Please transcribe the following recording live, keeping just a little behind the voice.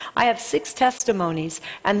I have 6 testimonies,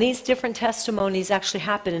 and these different testimonies actually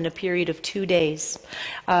happen in a period of 2 days.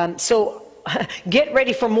 So get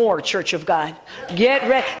ready for more, Church of God. Get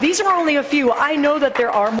ready. These are only a few. I know that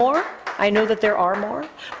there are more.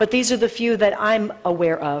 But these are the few that I'm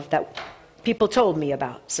aware of that people told me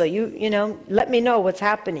about. So you know, let me know what's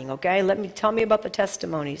happening, okay? Tell me about the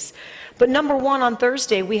testimonies. But number 1, on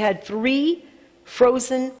Thursday, we had 3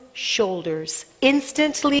 frozen shoulders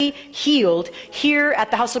instantly healed here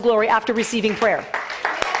at the House of Glory after receiving prayer.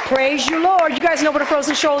 Praise you, Lord. You guys know what a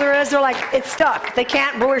frozen shoulder is? They're like, it's stuck. They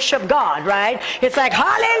can't worship God, right? It's like,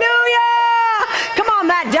 hallelujah! Come on,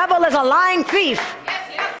 that devil is a lying thief.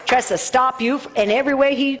 Tries to stop you in every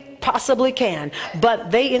way he possibly can.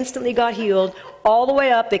 But they instantly got healed all the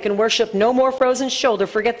way up. They can worship. No more frozen shoulder.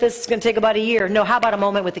 Forget this. It's going to take about a year. No, how about a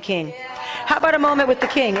moment with the King? How about a moment with the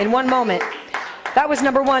King in one moment? That was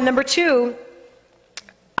number 1. Number 2,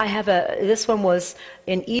 I have this one was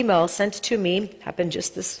an email sent to me, happened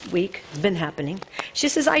just this week, it's been happening. She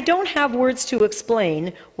says, I don't have words to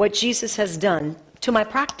explain what Jesus has done to my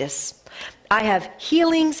practice. I have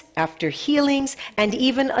healings after healings and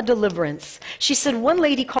even a deliverance. She said, one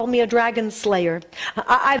lady called me a dragon slayer.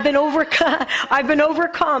 I've been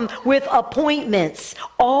overcome with appointments,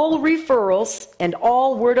 all referrals and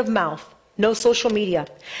all word of mouth. No social media.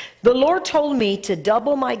 The Lord told me to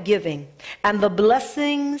double my giving, and the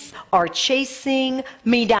blessings are chasing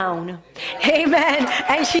me down. Amen.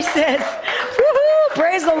 And she says, woohoo,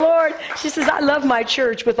 praise the Lord. She says, I love my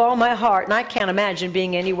church with all my heart, and I can't imagine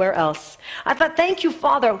being anywhere else. I thought, thank you,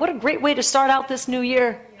 Father. What a great way to start out this new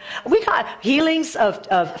year. We got healings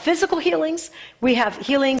of physical healings. We have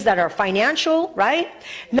healings that are financial, right?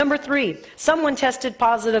 Number 3, someone tested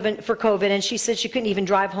positive for COVID, and she said she couldn't even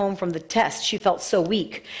drive home from the test. She felt so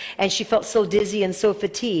weak, and she felt so dizzy and so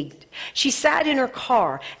fatigued. She sat in her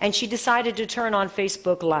car, and she decided to turn on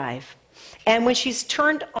Facebook Live. And when she's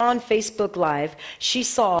turned on Facebook Live, she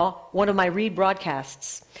saw one of my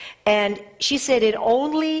rebroadcasts. And she said it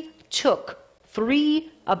only took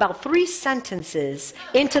about 3 sentences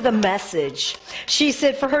into the message, she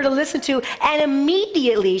said, for her to listen to, and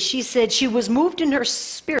immediately she said she was moved in her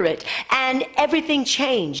spirit and everything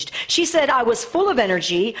changed. She said, I was full of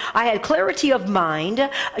energy, I had clarity of mind,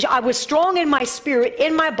 I was strong in my spirit,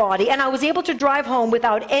 in my body, and I was able to drive home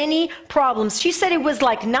without any problems. She said it was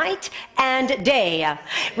like night and day,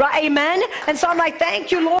 right? Amen. And so I'm like,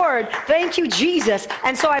 thank you, Lord, thank you, Jesus.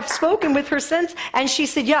 And so I've spoken with her since, and she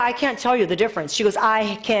said, yeah, I can't tell you the difference. She goes,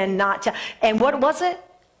 I cannot tell. And what was it?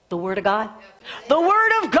 The Word of God. The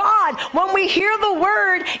Word of God. When we hear the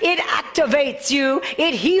Word, it activates you,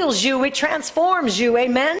 it heals you, it transforms you.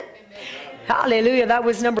 Amen. Amen. Hallelujah. That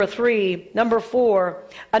was number 3. Number 4,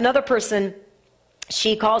 another person,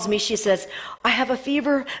 she calls me, she says, I have a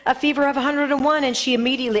fever of 101, and she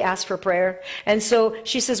immediately asked for prayer. And so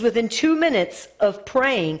she says within 2 minutes of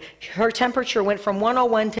praying, her temperature went from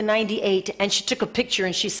 101 to 98, and she took a picture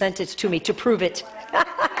and she sent it to me to prove it.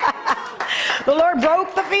 The Lord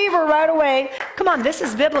broke the fever right away. Come on, this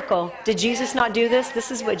is biblical. Did Jesus not do this?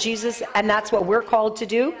 This is what Jesus, and that's what we're called to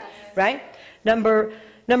do, right? Number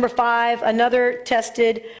 5, another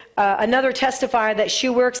testifier that she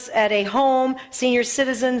works at a home, senior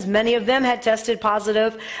citizens, many of them had tested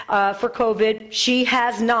positive for COVID. She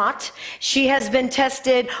has not. She has been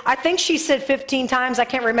tested, I think she said 15 times. I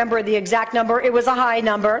can't remember the exact number. It was a high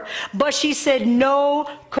number. But she said no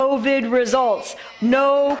COVID results.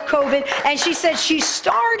 No COVID. And she said she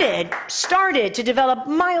started to develop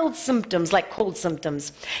mild symptoms, like cold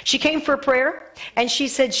symptoms. She came for prayer, and she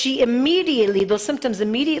said those symptoms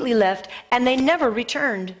immediately left, and they never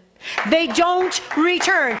returned. They don't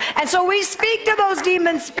return. And so we speak to those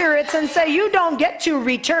demon spirits and say, you don't get to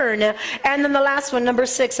return. And then the last one, number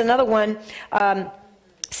 6, another one,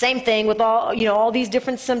 same thing with all these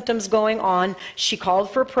different symptoms going on. She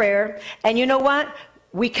called for prayer. And you know what?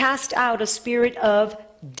 We cast out a spirit of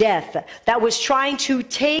death that was trying to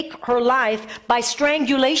take her life by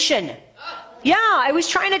strangulation. Yeah, I was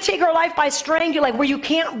trying to take her life by strangulation, where you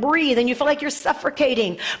can't breathe and you feel like you're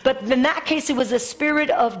suffocating. But in that case, it was a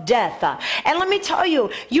spirit of death. And let me tell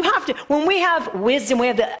you, you have to, when we have wisdom, we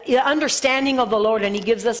have the understanding of the Lord, and He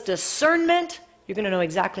gives us discernment, you're going to know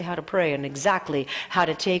exactly how to pray and exactly how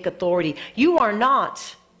to take authority. You're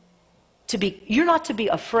not to be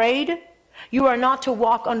afraid. You are not to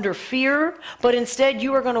walk under fear, but instead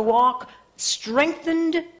you are going to walk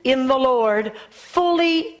strengthened in the Lord,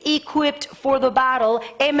 fully equipped for the battle.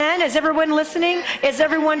 Amen. Is everyone listening? Is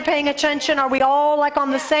everyone paying attention? Are we all on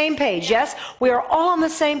the same page? Yes, we are all on the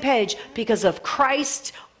same page because of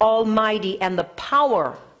Christ Almighty and the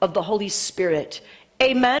power of the Holy Spirit.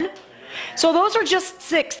 Amen. So those are just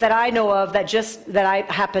 6 that I know of that I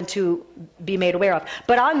happen to be made aware of.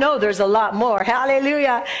 But I know there's a lot more.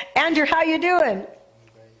 Hallelujah. Andrew, how you doing?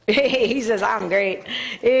 He says, I'm great.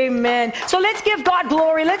 Amen. So let's give God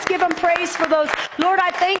glory. Let's give him praise for those. Lord,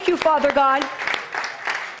 I thank you, Father God.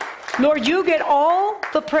 Lord, you get all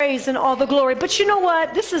the praise and all the glory. But you know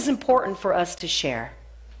what? This is important for us to share.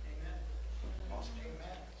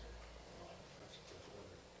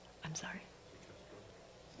 I'm sorry.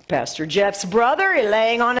 Pastor Jeff's brother, he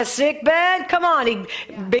laying on a sick bed. Come on, he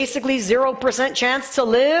basically 0% chance to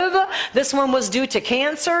live. This one was due to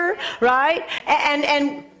cancer, right?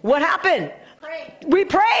 And what happened? We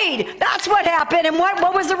prayed. That's what happened. And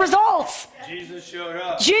what was the results? Jesus showed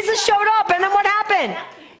up. Jesus showed up. And then what happened?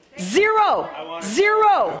 0.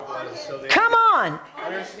 Come on.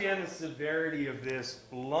 Understand the severity of this.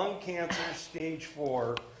 Lung cancer, stage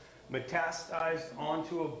 4, metastasized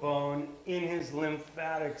onto a bone in his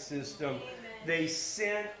lymphatic system. They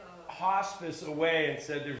sent hospice away and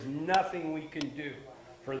said, there's nothing we can do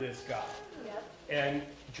for this guy. And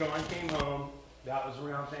John came home. That was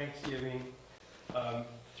around Thanksgiving.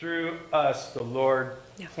 Through us, the Lord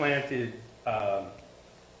planted...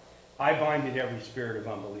 I binded every spirit of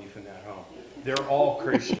unbelief in that home. They're all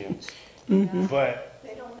Christians, but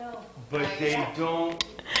they don't know. But they don't,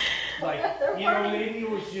 like, you know, maybe it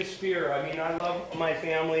was just fear. I mean, I love my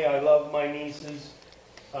family. I love my nieces.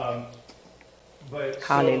 But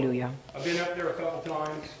Hallelujah. So I've been up there a couple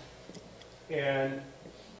times, and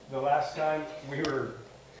the last time we were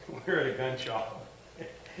at a gun shop,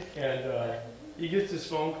 and he gets this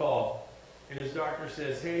phone call, and his doctor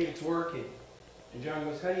says, "Hey, it's working." And John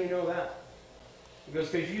goes, "How do you know that?" He goes,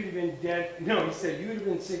 "Because you'd have been dead." No, he said, "You'd have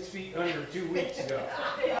been 6 feet under 2 weeks ago."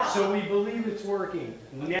 So we believe it's working.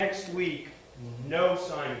 Next week, no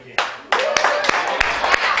sign of cancer.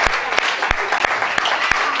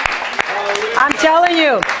 I'm telling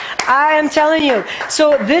you. I am telling you.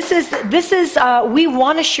 So this is we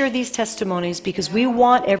want to share these testimonies because we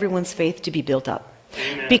want everyone's faith to be built up.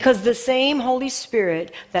 Amen. Because the same Holy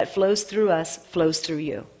Spirit that flows through us flows through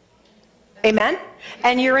you. Amen?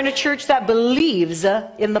 And you're in a church that believes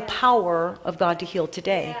in the power of God to heal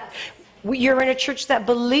today. You're in a church that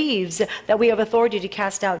believes that we have authority to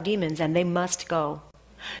cast out demons and they must go.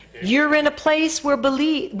 You're in a place where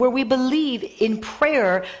we believe in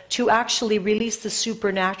prayer to actually release the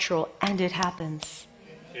supernatural, and it happens.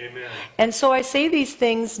 Amen. And so I say these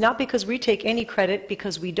things not because we take any credit,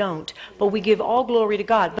 because we don't, but we give all glory to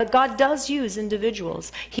God. But God does use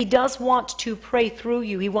individuals. He does want to pray through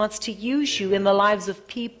you. He wants to use you in the lives of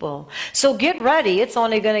people. So get ready. It's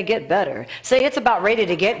only going to get better. Say, it's about ready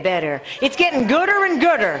to get better. It's getting gooder and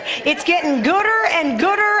gooder. It's getting gooder and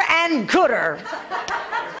gooder and gooder.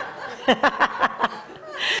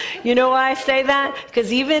 You know why I say that?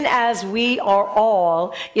 Because even as we are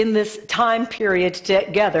all in this time period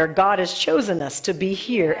together, God has chosen us to be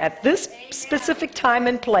here at this specific time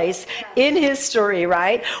and place in history,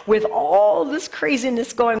 right? With all this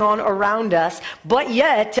craziness going on around us. But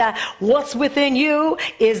yet, what's within you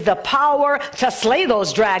is the power to slay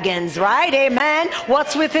those dragons, right? Amen?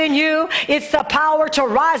 What's within you? It's the power to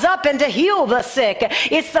rise up and to heal the sick.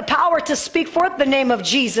 It's the power to speak forth the name of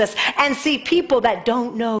Jesus and see people that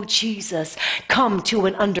don't know Jesus come to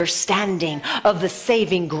an understanding of the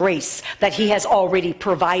saving grace that he has already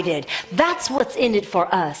provided. That's what's in it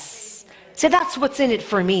for us. So that's what's in it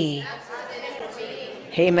for me.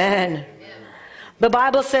 Amen. The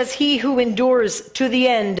Bible says he who endures to the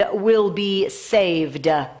end will be saved.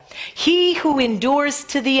 He who endures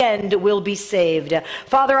to the end will be saved.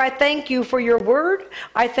 Father, I thank you for your word.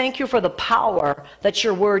 I thank you for the power that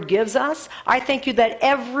your word gives us. I thank you that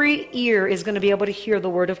every ear is going to be able to hear the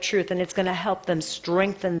word of truth, and it's going to help them,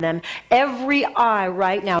 strengthen them. Every eye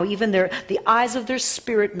right now, even the eyes of their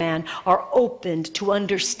spirit man, are opened to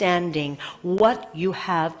understanding what you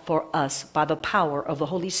have for us by the power of the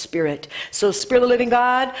Holy Spirit. So, Spirit of the living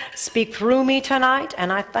God, speak through me tonight,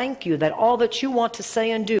 and I thank you that all that you want to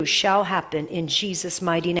say and do shall happen in Jesus'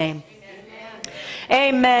 mighty name.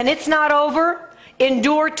 Amen. Amen. It's not over.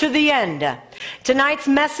 Endure to the end. Tonight's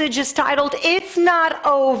message is titled, It's Not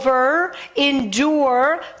Over.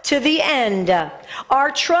 Endure to the end. Our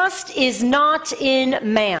trust is not in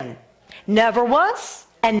man. Never was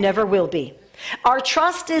and never will be. Our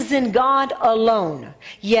trust is in God alone.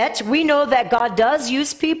 Yet we know that God does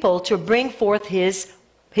use people to bring forth his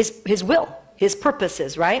will, His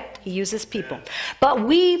purposes, right? He uses people. But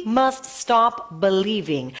we must stop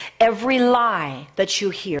believing every lie that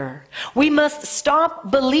you hear. We must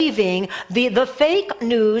stop believing the fake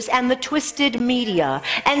news and the twisted media.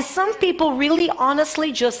 And some people really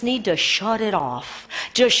honestly just need to shut it off.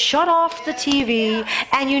 Just shut off the TV,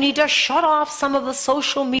 and you need to shut off some of the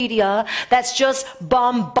social media that's just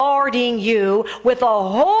bombarding you with a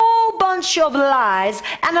whole bunch of lies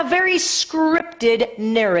and a very scripted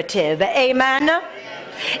narrative. Amen?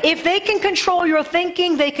 If they can control your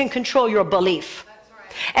thinking, they can control your belief.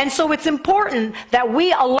 And so it's important that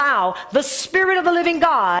we allow the Spirit of the living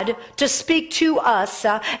God to speak to us,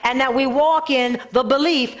 and that we walk in the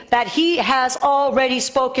belief that He has already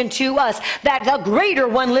spoken to us, that the greater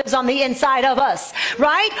one lives on the inside of us,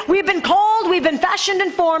 right? We've been called, we've been fashioned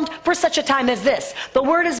and formed for such a time as this. The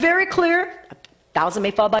word is very clear. 1,000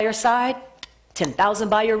 may fall by your side, 10,000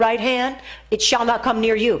 by your right hand. It shall not come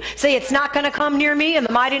near you. Say, it's not going to come near me in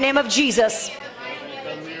the mighty name of Jesus.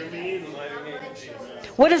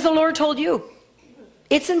 What has the Lord told you?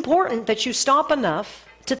 It's important that you stop enough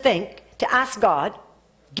to think, to ask God,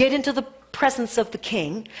 get into the presence of the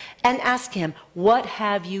King, and ask Him, what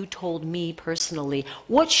have you told me personally?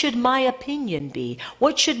 What should my opinion be?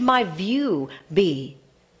 What should my view be?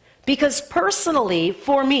 Because personally,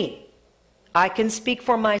 for me, I can speak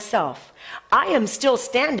for myself. I am still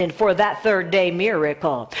standing for that third day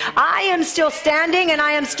miracle. I am still standing, and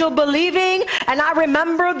I am still believing. And I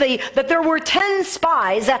remember that there were 10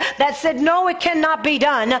 spies that said, no, it cannot be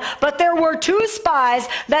done. But there were 2 spies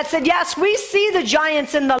that said, yes, we see the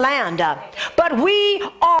giants in the land, but we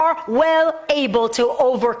are well able to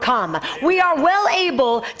overcome. We are well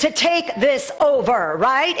able to take this over,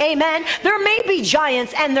 right? Amen. There may be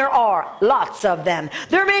giants, and there are lots of them.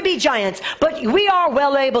 There may be giants, but we are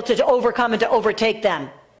well able to overcome and to overtake them.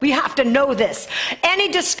 We have to know this. Any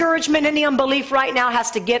discouragement, any unbelief right now has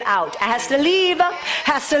to get out. It has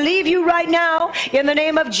to leave you right now in the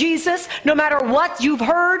name of Jesus. No matter what you've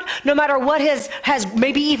heard, no matter what has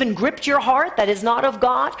maybe even gripped your heart that is not of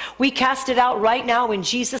God, we cast it out right now in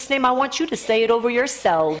Jesus' name. I want you to say it over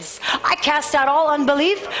yourselves. I cast out all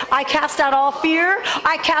unbelief. I cast out all fear.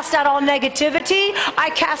 I cast out all negativity. I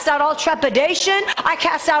cast out all trepidation. I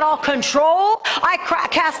cast out all control. I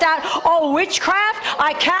cast out all witchcraft.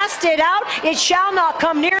 I cast it out. It shall not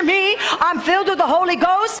come near me. I'm filled with the Holy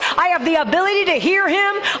Ghost. I have the ability to hear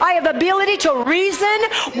Him. I have the ability to reason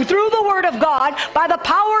through the Word of God by the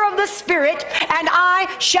power of the Spirit, and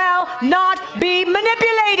I shall not be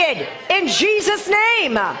manipulated in Jesus'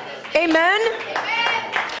 name. Amen.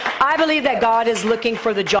 I believe that God is looking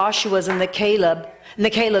for the Joshuas and the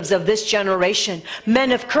Calebs of this generation,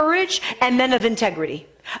 men of courage and men of integrity.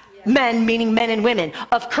 Men, meaning men and women,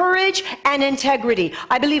 of courage and integrity.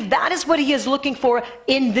 I believe that is what He is looking for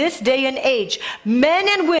in this day and age. Men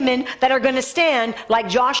and women that are going to stand like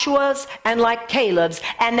Joshua's and like Caleb's,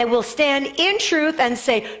 and they will stand in truth and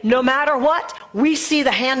say, no matter what, we see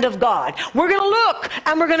the hand of God. We're going to look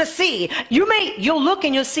and we're going to see. You'll look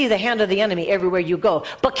and you'll see the hand of the enemy everywhere you go.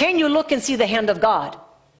 But can you look and see the hand of God?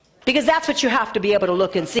 Because that's what you have to be able to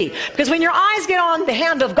look and see. Because when your eyes get on the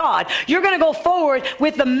hand of God, you're going to go forward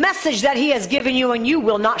with the message that He has given you, and you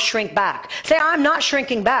will not shrink back. Say, I'm not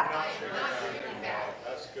shrinking back.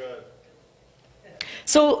 That's good.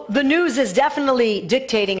 So the news is definitely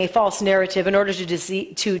dictating a false narrative in order to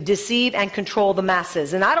deceive and control the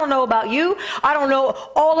masses. And I don't know about you. I don't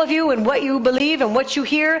know all of you and what you believe and what you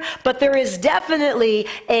hear. But there is definitely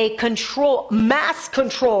a mass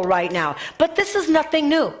control right now. But this is nothing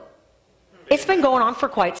new. It's been going on for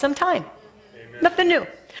quite some time. Amen. Nothing new.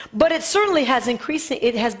 But it certainly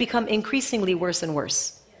has become increasingly worse and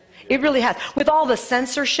worse. It really has. With all the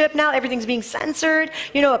censorship now, everything's being censored.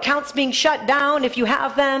 Accounts being shut down if you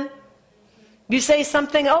have them. You say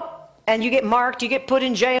something, and you get marked, you get put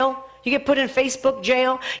in jail. You get put in Facebook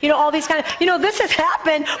jail. All these kind of, this has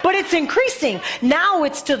happened, but it's increasing. Now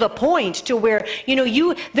it's to the point to where,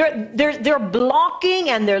 they're blocking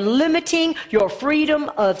and they're limiting your freedom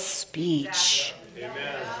of speech. Amen.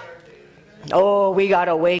 Oh, we got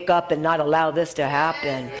to wake up and not allow this to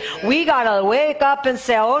happen. We got to wake up and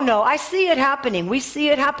say, oh no, I see it happening. We see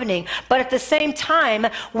it happening. But at the same time,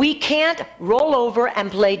 we can't roll over and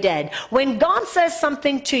play dead. When God says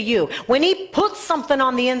something to you, when He puts something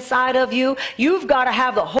on the inside of you, you've got to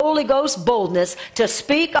have the Holy Ghost boldness to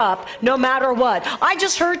speak up no matter what. I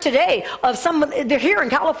just heard today of someone, they're here in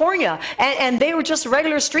California, and they were just a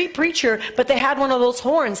regular street preacher, but they had one of those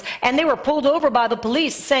horns, and they were pulled over by the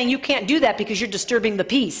police saying, you can't do that because you're disturbing the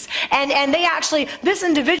peace. And they actually, this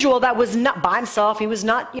individual individual that was not by himself. He was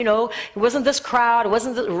not, you know, it wasn't this crowd. It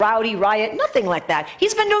wasn't the rowdy riot. Nothing like that.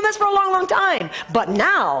 He's been doing this for a long, long time. But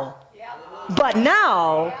now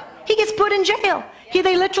he gets put in jail.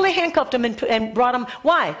 They literally handcuffed him and brought him.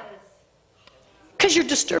 Why? Because you're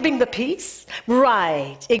disturbing the peace?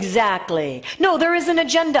 Right, exactly. No, there is an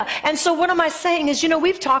agenda. And so what am I saying is, you know,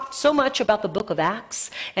 we've talked so much about the book of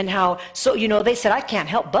Acts and how, so, you know, they said, I can't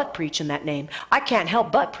help but preach in that name. I can't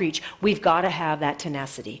help but preach. We've got to have that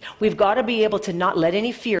tenacity. We've got to be able to not let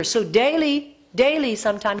any fear. So daily,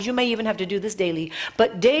 sometimes, you may even have to do this daily,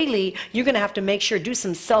 but daily, you're going to have to make sure, do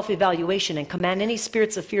some self-evaluation and command any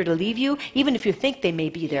spirits of fear to leave you, even if you think they may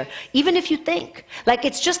be there. Even if you think, like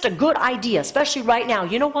it's just a good idea, especially right now.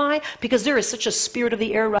 You know why? Because there is such a spirit of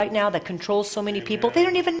the air right now that controls so many people. They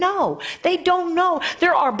don't even know. They don't know.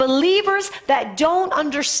 There are believers that don't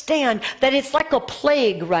understand that it's like a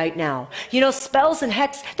plague right now. You know, spells and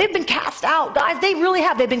hex, they've been cast out, guys. They really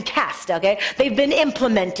have. They've been cast, okay? They've been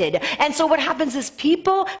implemented. And so what happens is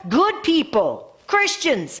people, good people,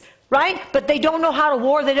 Christians, right? But they don't know how to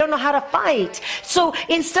war. They don't know how to fight. So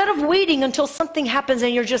instead of waiting until something happens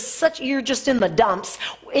and you're just in the dumps,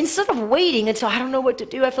 instead of waiting until I don't know what to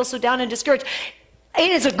do, I feel so down and discouraged,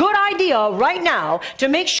 it is a good idea right now to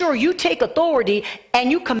make sure you take authority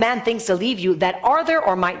and you command things to leave you that are there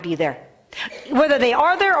or might be there. Whether they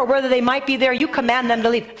are there or whether they might be there, you command them to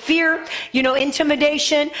leave. Fear, you know,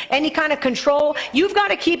 intimidation, any kind of control. You've got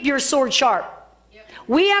to keep your sword sharp.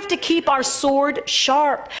 We have to keep our sword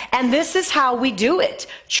sharp. And this is how we do it.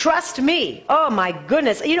 Trust me. Oh my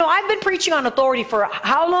goodness. You know, I've been preaching on authority for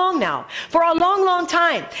how long now? For a long, long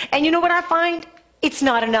time. And you know what I find? It's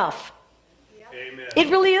not enough. Amen. It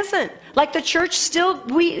really isn't. Like the church still,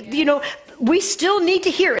 we still need to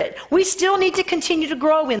hear it. We still need to continue to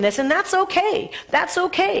grow in this, and that's okay. That's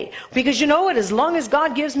okay. Because you know what? As long as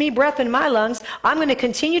God gives me breath in my lungs, I'm going to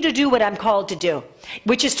continue to do what I'm called to do,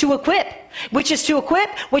 which is to equip, which is to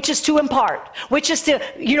impart, which is to,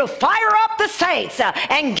 you know, fire up the saints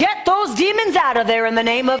and get those demons out of there in the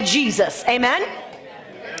name of Jesus. Amen?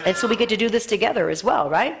 And so we get to do this together as well,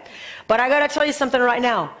 right? But I got to tell you something right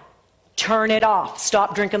now. Turn it off.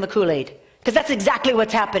 Stop drinking the Kool-Aid. Because that's exactly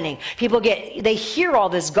what's happening. People they hear all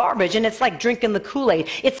this garbage and it's like drinking the Kool-Aid.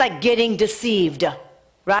 It's like getting deceived,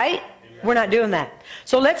 right? Amen. We're not doing that.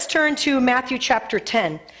 So let's turn to Matthew chapter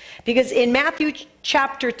 10. Because in Matthew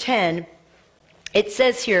chapter 10, it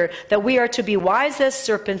says here that we are to be wise as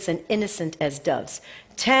serpents and innocent as doves.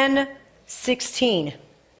 10:16.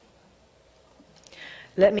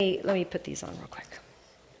 Let me put these on real quick.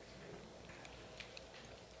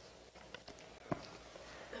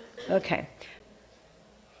 Okay.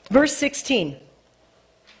 Verse 16.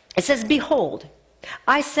 It says, behold,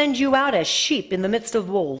 I send you out as sheep in the midst of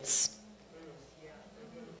wolves.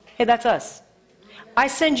 Hey, that's us. I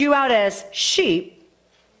send you out as sheep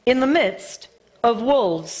in the midst of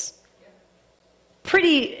wolves.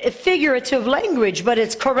 Pretty figurative language, but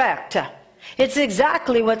it's correct. It's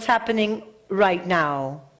exactly what's happening right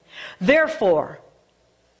now. Therefore,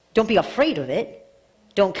 don't be afraid of it.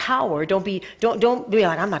 Don't cower. Don't be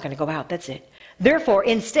like, I'm not going to go out. That's it. Therefore,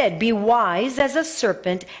 instead, be wise as a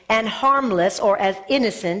serpent and harmless, or as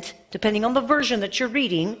innocent, depending on the version that you're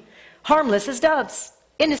reading, harmless as doves,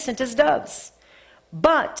 innocent as doves.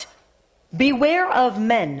 But beware of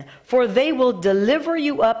men, for they will deliver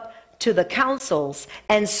you up to the councils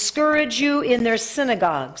and scourge you in their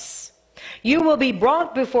synagogues. You will be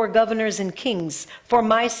brought before governors and kings for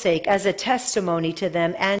my sake, as a testimony to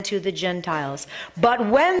them and to the Gentiles. But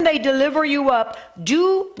when they deliver you up,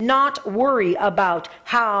 do not worry about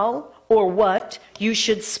how or what you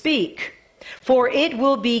should speak, for it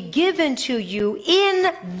will be given to you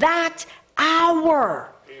in that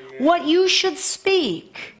hour what you should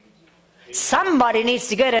speak. Somebody needs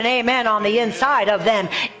to get an amen on the inside of them.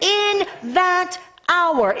 In that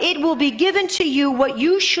hour it will be given to you what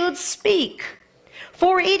you should speak.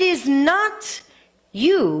 For it is not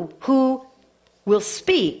you who will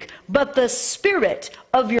speak, but the Spirit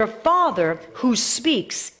of your Father who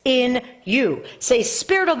speaks in you. Say,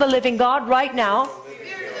 Spirit of the living God, right now,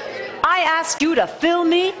 I ask you to fill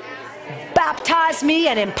me, baptize me,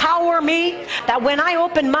 and empower me, that when I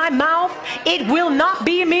open my mouth, it will not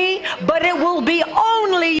be me, but it will be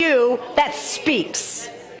only you that speaks.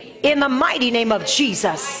 In the mighty name of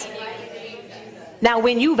Jesus. Now,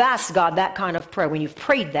 when you've asked God that kind of prayer, when you've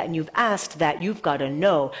prayed that and you've asked that, you've got to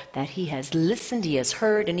know that He has listened, He has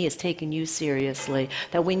heard, and He has taken you seriously.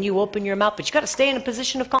 That when you open your mouth, but you got to stay in a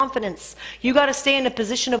position of confidence. You got to stay in a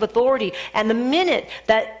position of authority. And the minute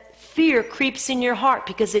that fear creeps in your heart,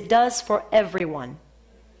 because it does for everyone,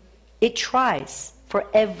 it tries for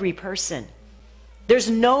every person. There's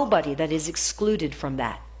nobody that is excluded from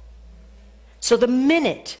that. So the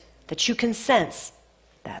minute that you can sense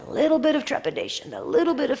that little bit of trepidation, that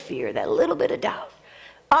little bit of fear, that little bit of doubt,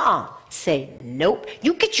 say nope.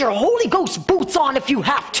 You get your Holy Ghost boots on if you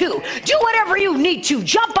have to. Do whatever you need to.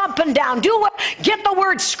 Jump up and down. Get the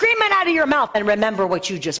word screaming out of your mouth, and remember what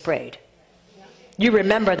you just prayed. You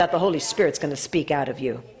remember that the Holy Spirit's going to speak out of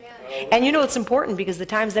you. And you know it's important because the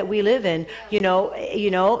times that we live in, you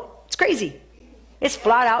know, it's crazy. It's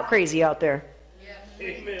flat out crazy out there.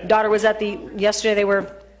 Amen. Daughter was at yesterday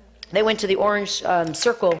they went to the Orange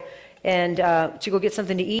Circle and to go get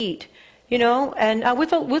something to eat, you know, and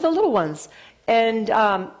with the little ones. And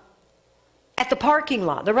at the parking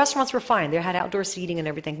lot, the restaurants were fine. They had outdoor seating and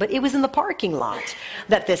everything, but it was in the parking lot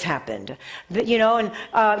that this happened. You know,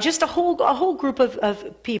 and just a whole group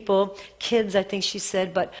of people, kids, I think she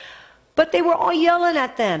said, but they were all yelling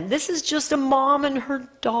at them. This is just a mom and her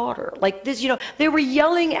daughter. Like this, you know, they were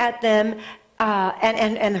yelling at them.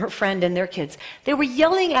 And her friend and their kids. They were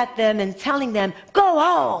yelling at them and telling them, go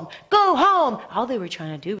home, go home. All they were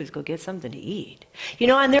trying to do was go get something to eat. You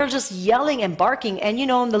know, and they're just yelling and barking. And, you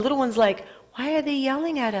know, and the little one's like, why are they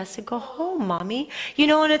yelling at us to go home, Mommy? You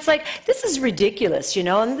know, and it's like, this is ridiculous, you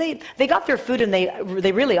know. And they got their food and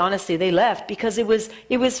they really, honestly, they left because it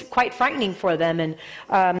was quite frightening for them. And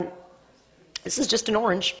this is just an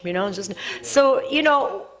orange, you know. So, you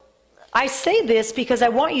know, I say this because I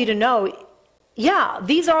want you to know, yeah,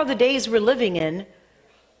 these are the days we're living in.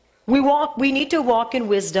 We need to walk in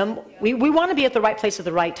wisdom. We want to be at the right place at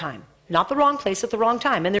the right time, not the wrong place at the wrong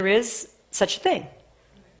time. And there is such a thing.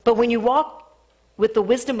 But when you walk with the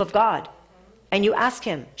wisdom of God and you ask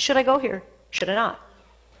him, should I go here? Should I not?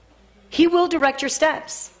 He will direct your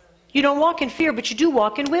steps. You don't walk in fear, but you do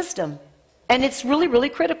walk in wisdom. And it's really, really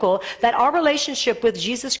critical that our relationship with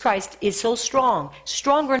Jesus Christ is so strong,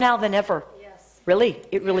 stronger now than ever. Really,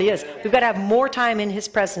 it really is. We've got to have more time in his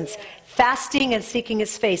presence, fasting and seeking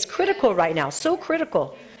his face. Critical right now, so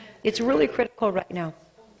critical. It's really critical right now.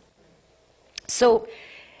 So,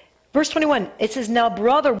 verse 21, it says, now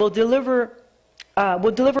brother will deliver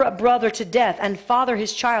up brother to death, and father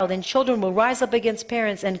his child, and children will rise up against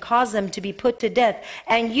parents and cause them to be put to death.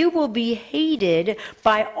 And you will be hated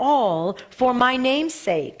by all for my name's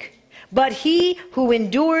sake. But he who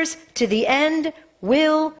endures to the end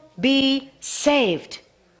will be saved.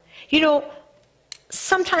 You know,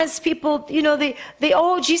 sometimes people, you know,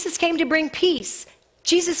 Jesus came to bring peace.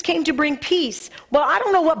 Jesus came to bring peace. Well, I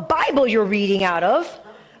don't know what Bible you're reading out of.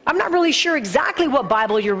 I'm not really sure exactly what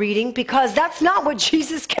Bible you're reading because that's not what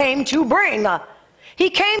Jesus came to bring. He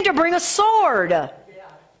came to bring a sword.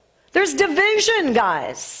 There's division,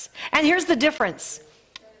 guys. And here's the difference.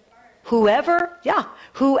 Whoever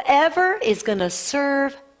is going to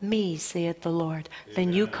serve me, saith the Lord,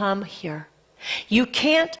 then you come here. You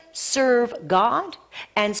can't serve God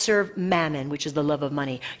and serve mammon, which is the love of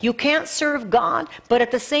money. You can't serve God, but at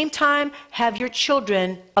the same time have your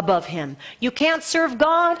children above him. You can't serve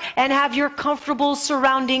God and have your comfortable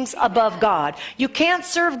surroundings above God. You can't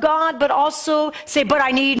serve God, but also say, but I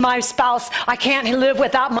need my spouse. I can't live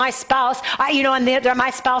without my spouse. And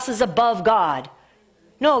my spouse is above God.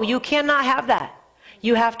 No, you cannot have that.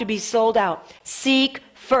 You have to be sold out. Seek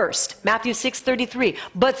first, Matthew 6:33.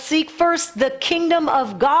 But seek first the kingdom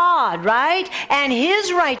of God, right? And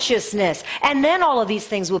his righteousness. And then all of these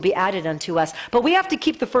things will be added unto us. But we have to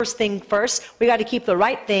keep the first thing first. We got to keep the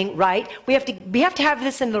right thing right. We have to have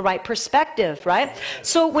this in the right perspective, right?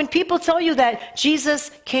 So when people tell you that Jesus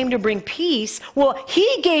came to bring peace, well,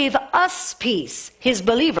 he gave us peace, his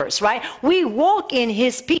believers, right? We walk in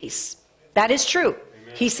his peace. That is true.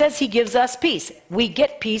 He says he gives us peace. We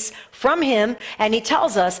get peace from him, and he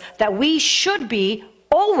tells us that we should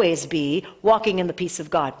always be walking in the peace of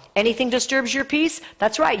God. Anything disturbs your peace?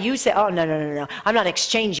 That's right. You say, oh, no. I'm not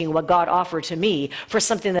exchanging what God offered to me for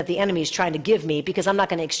something that the enemy is trying to give me, because I'm not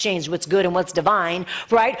going to exchange what's good and what's divine,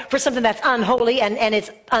 right, for something that's unholy and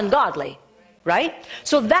it's ungodly. Right?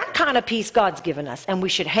 So that kind of peace God's given us, and we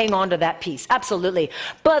should hang on to that peace. Absolutely.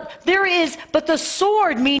 But the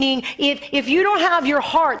sword, meaning if you don't have your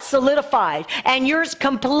heart solidified and you're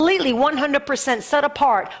completely 100% set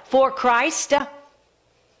apart for Christ,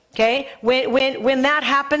 okay, when that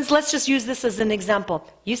happens, let's just use this as an example.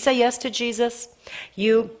 You say yes to Jesus,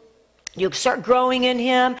 you You start growing in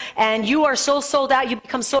Him, and you are so sold out, you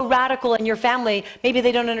become so radical in your family, maybe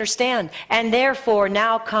they don't understand. And therefore,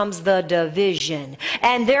 now comes the division.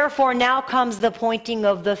 And therefore, now comes the pointing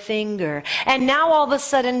of the finger. And now, all of a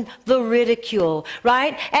sudden, the ridicule,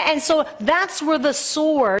 right? And so, that's where the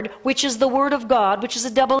sword, which is the Word of God, which is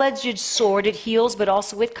a double-edged sword, it heals, but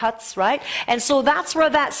also it cuts, right? And so, that's where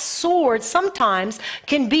that sword sometimes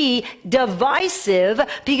can be divisive,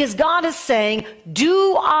 because God is saying,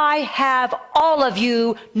 do I have all of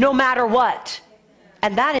you no matter what?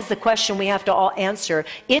 And that is the question we have to all answer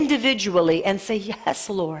individually and say, yes,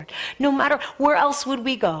 Lord. No matter, where else would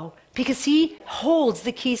we go? Because He holds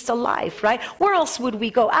the keys to life, right? Where else would we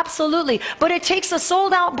go? Absolutely. But it takes a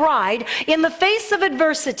sold out bride in the face of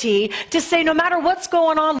adversity to say, no matter what's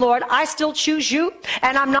going on, Lord, I still choose you.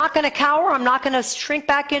 And I'm not going to cower. I'm not going to shrink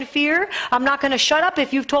back in fear. I'm not going to shut up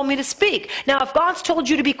if you've told me to speak. Now, if God's told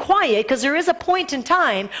you to be quiet, because there is a point in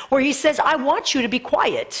time where He says, I want you to be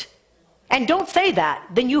quiet. And don't say that.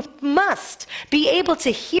 Then you must be able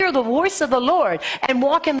to hear the voice of the Lord and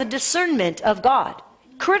walk in the discernment of God.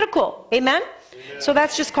 Critical. Amen? Amen? So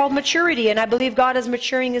that's just called maturity. And I believe God is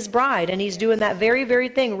maturing His bride. And He's doing that very, very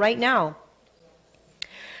thing right now.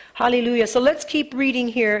 Hallelujah. So let's keep reading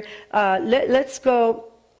here. Let's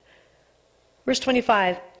go. Verse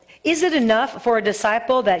 25. Is it enough for a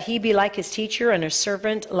disciple that he be like his teacher and a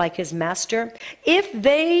servant like his master? If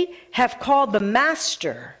they have called the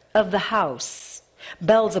master of the house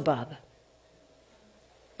Beelzebub,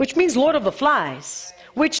 which means Lord of the Flies,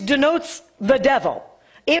 which denotes the devil.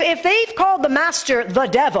 If they've called the master the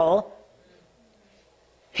devil,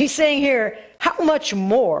 He's saying here, how much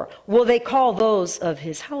more will they call those of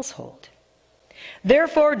His household?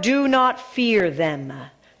 Therefore, do not fear them.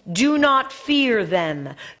 Do not fear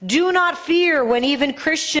them. Do not fear when even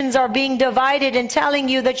Christians are being divided and telling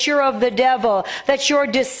you that you're of the devil, that you're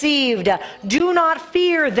deceived. Do not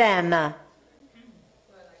fear them.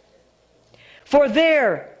 For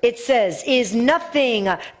there, it says, is nothing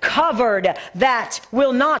covered that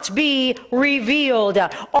will not be revealed.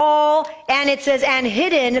 All, and it says, and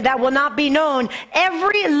hidden that will not be known.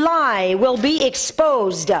 Every lie will be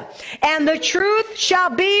exposed, and the truth shall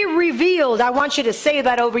be revealed. I want you to say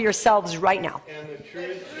that over yourselves right now. And the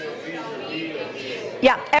truth shall be revealed.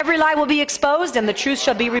 Yeah, every lie will be exposed, and the truth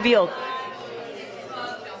shall be revealed.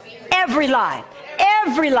 Every lie.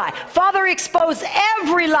 Every lie. Father, expose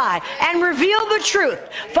every lie and reveal the truth.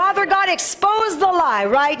 Father God, expose the lie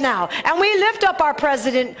right now. And we lift up our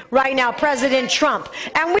president right now, President Trump.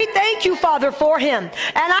 And we thank you, Father, for him. And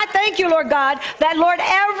I thank you, Lord God, that, Lord,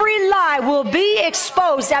 every lie will be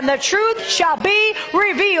exposed and the truth shall be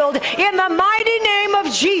revealed in the mighty name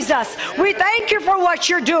of Jesus. We thank you for what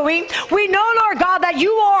you're doing. We know, Lord God, that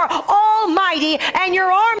you are almighty and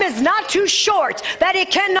your arm is not too short that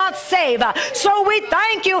it cannot save. So we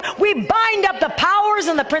thank you. We bind up the powers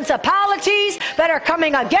and the principalities that are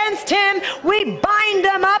coming against him. We bind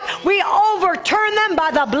them up. We overturn them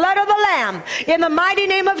by the blood of the Lamb in the mighty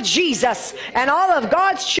name of Jesus. And all of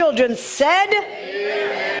God's children said,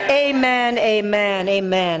 amen, amen,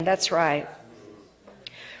 amen. That's right.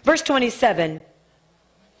 Verse 27.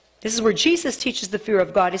 This is where Jesus teaches the fear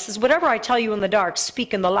of God. He says, whatever I tell you in the dark,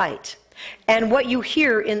 speak in the light. And what you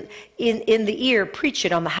hear in the ear, preach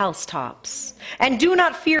it on the housetops. And do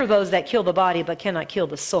not fear those that kill the body, but cannot kill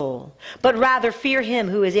the soul. But rather fear him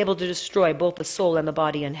who is able to destroy both the soul and the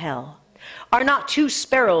body in hell. Are not 2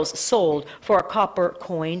 sparrows sold for a copper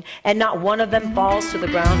coin, and not one of them falls to the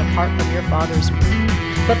ground apart from your Father's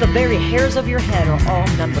will? But the very hairs of your head are all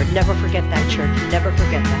numbered. Never forget that, church. Never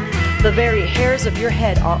forget that. The very hairs of your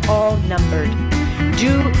head are all numbered.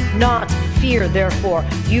 Do not fear, therefore.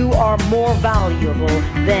 You are more valuable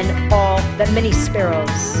than many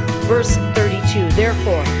sparrows. Verse 32.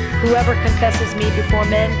 Therefore, whoever confesses me before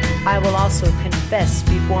men, I will also confess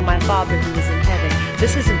before my Father who is in heaven.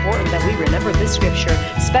 This is important that we remember this scripture,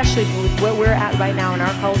 especially with where we're at right now in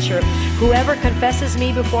our culture. Whoever confesses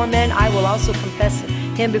me before men, I will also confess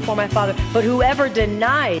him before my Father. But whoever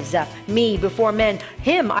denies me before men,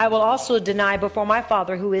 him I will also deny before my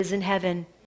Father who is in heaven.